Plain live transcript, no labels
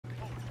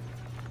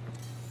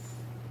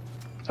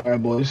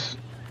Alright, boys.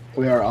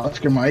 We are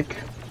Oscar Mike.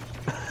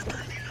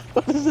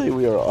 What to say?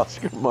 We are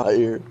Oscar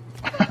Mayer.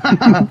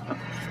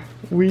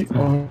 We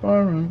are.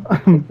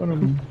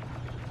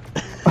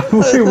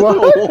 Wait,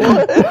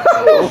 what?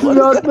 That's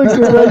not the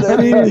correct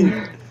thing.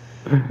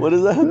 What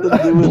does that have to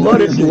do with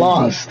Blood is anything?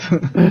 lost.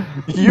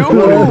 You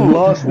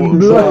lost in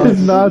the Blood is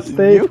sauce. not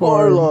State You are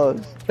Farm.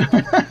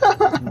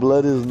 lost.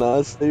 Blood is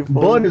not State Farm.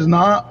 Blood is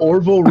not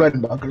Orville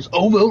Redenbacher's.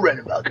 Orville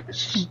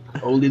Redenbacher's.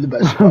 Only the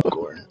best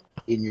popcorn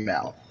in your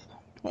mouth.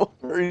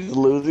 He's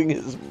losing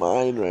his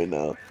mind right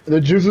now.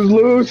 The juice is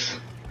loose.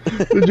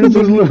 The juice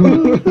is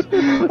loose.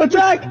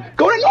 Attack!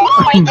 Go in!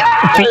 Oh my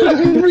god!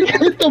 We're gonna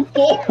hit the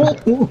ball.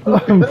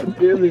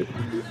 Damn it.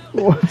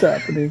 What's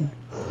happening?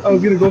 I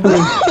was gonna go for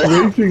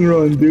a racing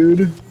run,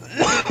 dude.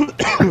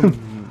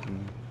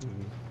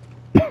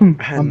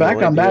 I'm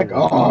back.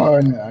 Oh,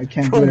 no, I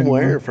can't do it From anymore.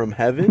 where? From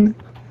heaven?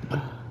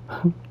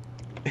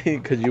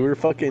 Because you were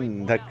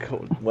fucking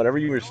whatever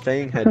you were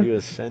saying had you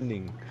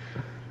ascending.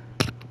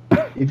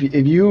 If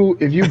you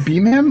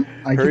beam him,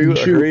 I can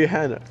shoot.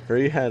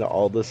 Hurry had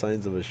all the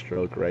signs of a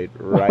stroke right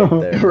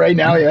there. Right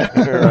now, yeah.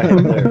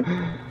 Right there.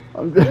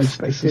 I'm just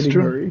This is spectating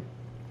true. Murray.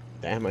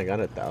 Damn, I got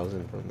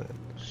 1,000 from that.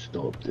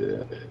 Stop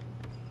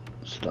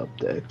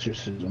the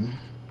exorcism.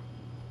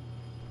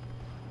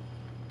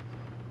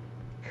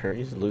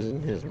 Curry's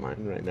losing his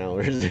mind right now,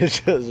 or is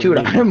it just Dude,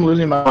 me? I'm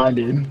losing my mind,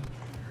 dude. You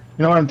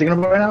know what I'm thinking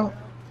about right now?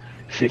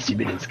 50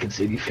 minutes can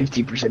save you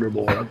 50% or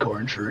more on car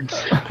insurance.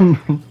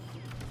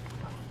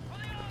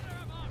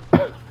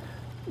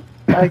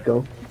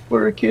 Geico.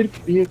 Where a kid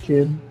can be a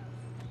kid.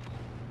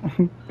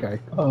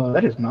 Geico.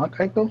 That is not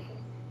Geico.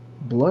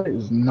 Blood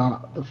is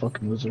not the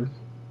fucking wizard.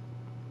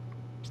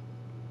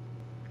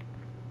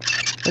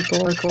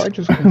 Echo, I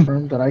just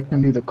confirmed that I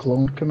can be the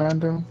clone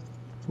commando.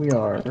 We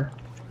are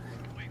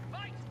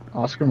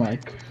Oscar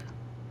Mike.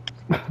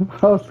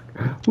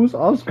 Who's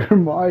Oscar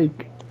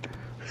Mike?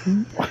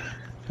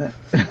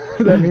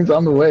 That means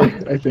on the way,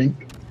 I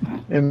think.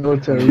 In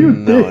military.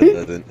 No, it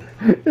doesn't.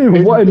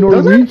 In what, in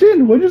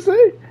Norwegian? What'd you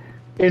say?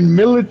 In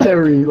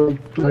military,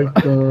 like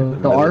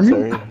the army?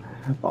 Military.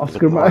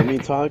 Oscar Army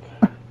Mike. talk?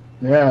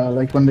 Yeah,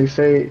 like when they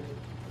say,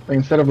 like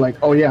instead of like,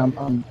 oh yeah,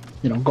 I'm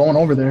going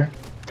over there.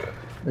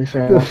 They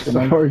say The Oscar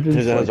Mike. sergeant's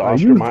It has like, are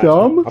you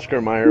dumb?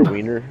 Oscar Mayer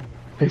Wiener.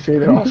 They say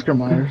they're Oscar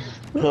Myers.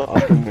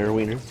 Oscar Mayer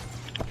Wiener.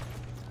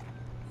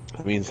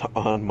 That means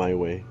on my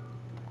way.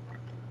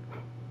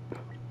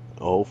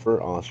 O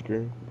for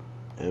Oscar.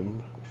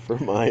 M for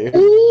Meyer.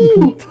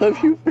 Ooh!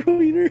 W for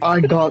Wiener. I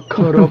got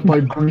cut up by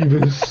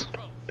Grievous.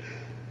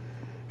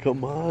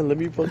 Come on, let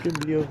me fucking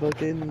be a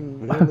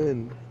fucking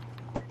villain.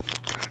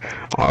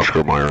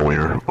 Oscar Mayer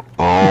Wiener.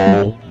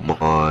 Oh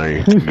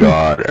my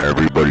god,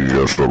 everybody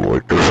just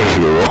looked at this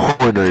hero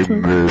and I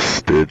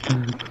missed it.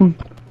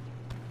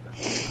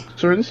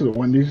 Sir, this is a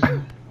Wendy's.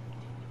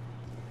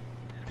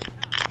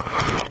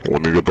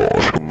 Let me get the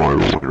Oscar Mayer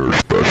Wiener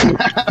special.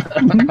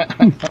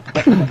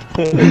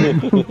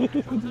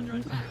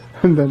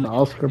 And then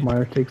Oscar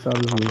Mayer takes out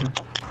his wiener.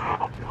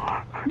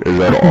 Is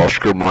that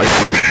Oscar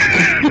Mayer?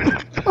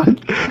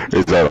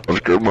 Is that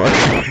Oscar Mayer?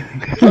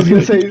 I was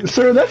gonna say,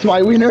 sir, that's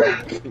my wiener.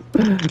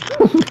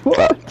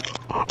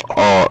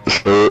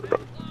 Sir,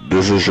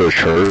 this is a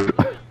shirt.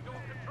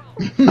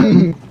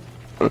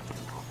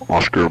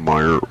 Oscar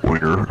Mayer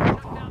Wiener.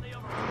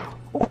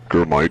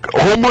 Oscar Mike.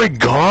 Oh my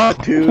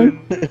god, Dude.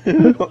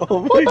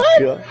 Oh my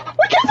god.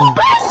 We can't go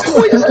back!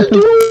 What is this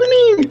door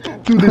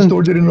opening? Dude, this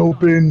door didn't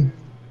open.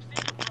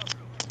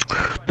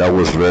 that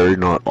was very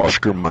not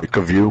Oscar Mike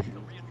of you.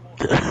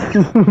 Dude,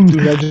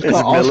 I just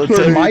got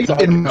Oscar Mike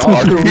and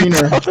Oscar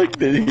Wiener.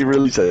 Did he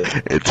really say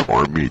it? It's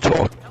army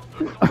talk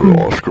for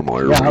Oscar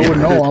Mayer Yeah, I would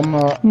Wiener. know.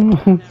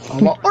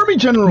 I'm an army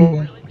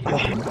general.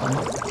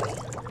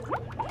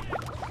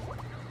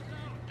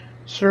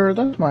 Sir,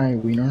 that's my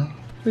wiener.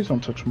 Please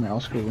don't touch my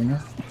Oscar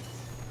wiener.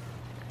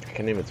 I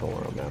can't even tell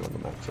where I'm at on the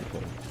map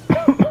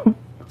sometimes.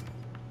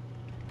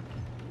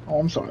 Oh,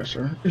 I'm sorry,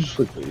 sir. It's just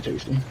like really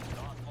tasty.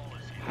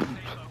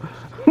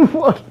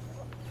 What?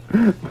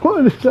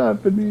 What is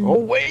happening? Oh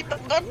wait!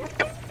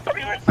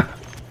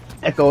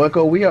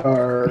 Echo, we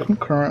are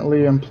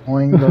currently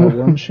employing the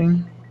war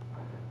machine.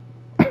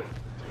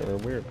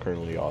 We're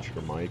currently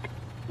Oscar Mike.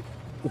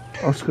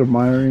 Oscar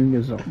Myering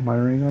is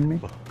Myering on me.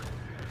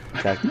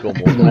 Tactical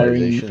Myering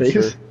mobilization, face.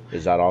 sir.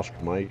 Is that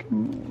Oscar Mike?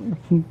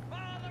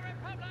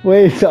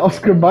 Wait, it's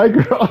Oscar Mike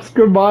or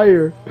Oscar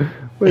Meyer?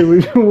 Wait,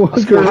 we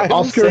Oscar Mike.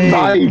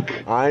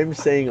 I'm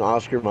saying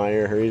Oscar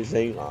Mayer. Hurry's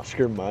saying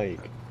Oscar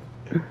Mike.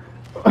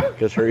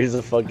 Because Hurry's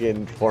a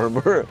fucking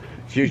former.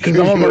 Because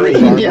I'm a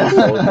Marine, yeah.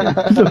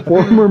 He's a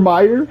former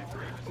Meyer.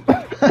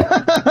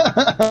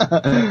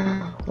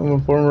 I'm a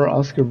former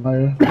Oscar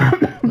Mayer.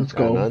 Let's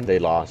go. None, they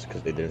lost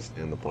because they didn't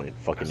stand the point.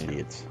 Fucking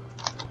idiots.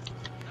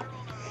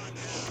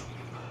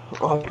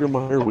 Oscar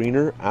Mayer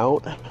Wiener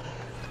out.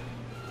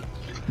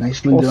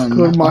 Nicely done.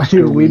 Oscar Mayer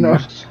Oscar Wiener.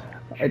 Wieners.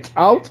 It's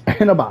out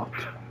and about.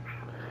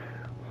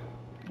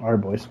 Alright,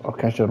 boys. I'll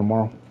catch you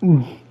tomorrow. Are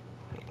you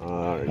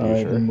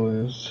Alright, sure? then,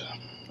 boys.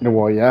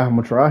 Well, yeah, I'm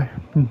gonna try.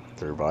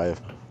 Survive.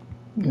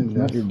 Yes.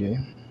 Not your gay.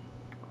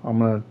 I'm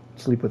gonna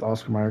sleep with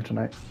Oscar Mayer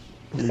tonight.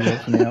 He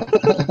helps me out.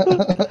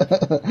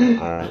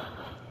 All right.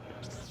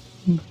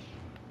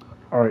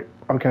 All right,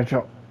 I'll catch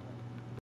y'all.